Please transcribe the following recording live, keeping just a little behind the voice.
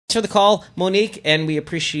for the call, Monique, and we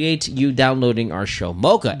appreciate you downloading our show.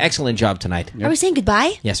 Mocha, excellent job tonight. Are we saying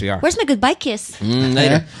goodbye? Yes, we are. Where's my goodbye kiss?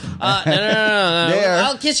 Later. No. There.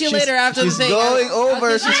 I'll kiss you later after the thing. She's going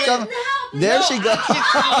over. She's coming. There she goes. I'll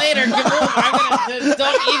kiss you later.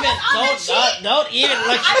 Don't even.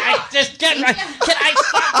 Look, I just get. Can I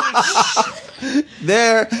stop?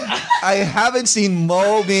 There. I haven't seen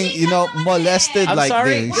Mo being, molested I'm like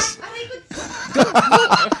sorry. this.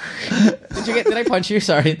 Did I punch you?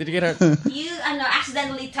 Sorry. Did you get hurt? You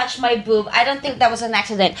accidentally touched my boob. I don't think that was an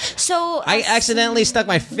accident. So I accidentally stuck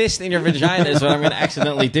my fist in your vagina is what I'm going to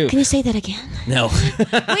accidentally do. Can you say that again? No.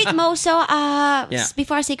 Wait, Mo. So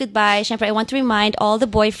before I say goodbye, syempre, I want to remind all the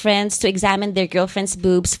boyfriends to examine their girlfriend's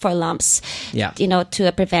boobs for lumps. Yeah.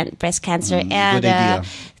 To prevent breast cancer. And good idea.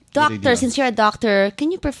 Doctor, since you're a doctor,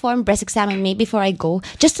 can you perform breast exam on me before I go?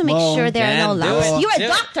 Just to make sure there are no lumps. You're a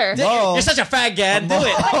doctor. You're such a fag, Gan. Do it.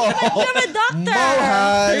 You're a doctor.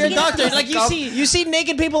 Mohan. You're a doctor. Like you see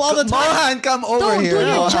naked people all the time. Mohan, come over here. Do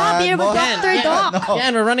your job. You're a doctor, Doc.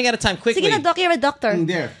 Gan, we're running out of time. Quickly. Sige na, Doc. You're a doctor.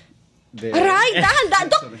 There. Aray, dahan.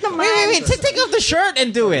 Doc naman. Wait. Take off the shirt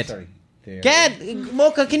and do it. Gan,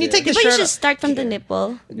 Mocha, can you take the But you shirt should start from the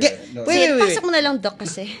nipple. Wait. Pasok mo na lang, Doc,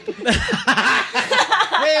 kasi.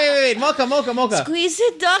 Wait. Mocha. Squeeze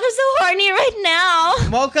it, Doc. I'm so horny right now.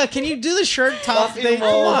 Mocha, can you do the shirt top thing?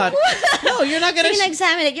 Come on. No, you're not gonna. Sige na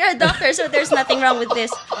examine it. You're a doctor, so there's nothing wrong with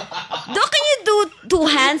this. Doc, can you do 2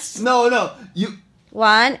 hands? No. You.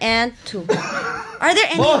 1 and 2. Are there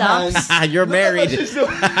any lumps? You're married.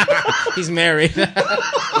 He's married.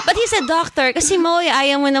 But he's a doctor. Kasi Mo,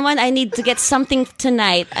 ayaw mo naman. I need to get something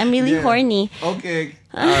tonight. I'm really horny. Okay.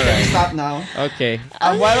 All right. Stop now. Okay.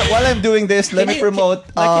 While I'm doing this, let me promote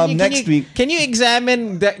next week. Can you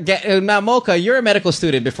examine now, Mocha? You're a medical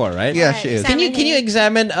student before, right? Yeah, she is. Can you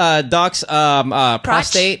examine Doc's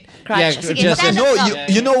prostate? Crotch. Yeah, Sige, stand No, up,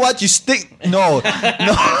 you know what? You stick. No.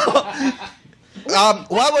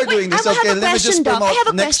 While we're doing this, I have okay, a let me just question, Doc. I have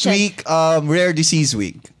promote a next question. week, Rare Disease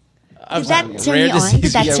Week. Did that turn Rare you on? disease.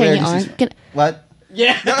 Did that Yeah, turn rare you on? disease. What?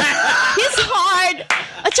 Yeah. He's hard.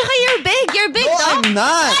 At saka you're big. You're big, No, Doc. I'm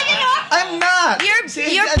not. I'm not.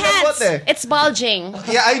 Your pants. It's bulging.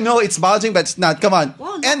 Yeah, I know it's bulging, but it's not. Come on.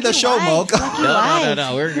 Wow, End the lucky show, Mo. wife.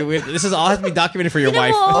 Lucky wife. No. This is all has to be documented for your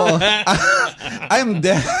wife. Mo, I'm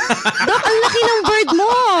dead. Doc, ang laki ng bird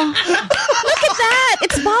mo. Look at that.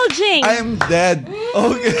 It's bulging. I'm dead.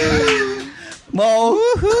 Okay. Mo,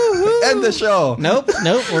 end the show. Nope.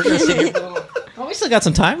 We're gonna sit here. Oh, we still got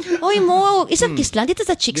some time. Oy, Mo, isang kiss lang. Dito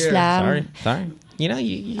sa cheeks lang. Sorry. You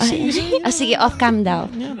Sige, off cam daw.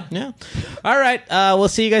 Yeah. All right. We'll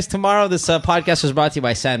see you guys tomorrow. This podcast was brought to you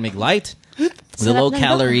by San Mig Light. The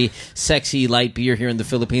low-calorie, sexy light beer here in the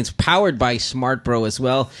Philippines, powered by Smart Bro as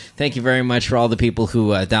well. Thank you very much for all the people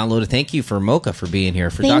who downloaded. Thank you for Mocha for being here.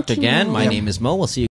 For Thank Dr. you, Gan, Mo. my name is Mo. We'll see you.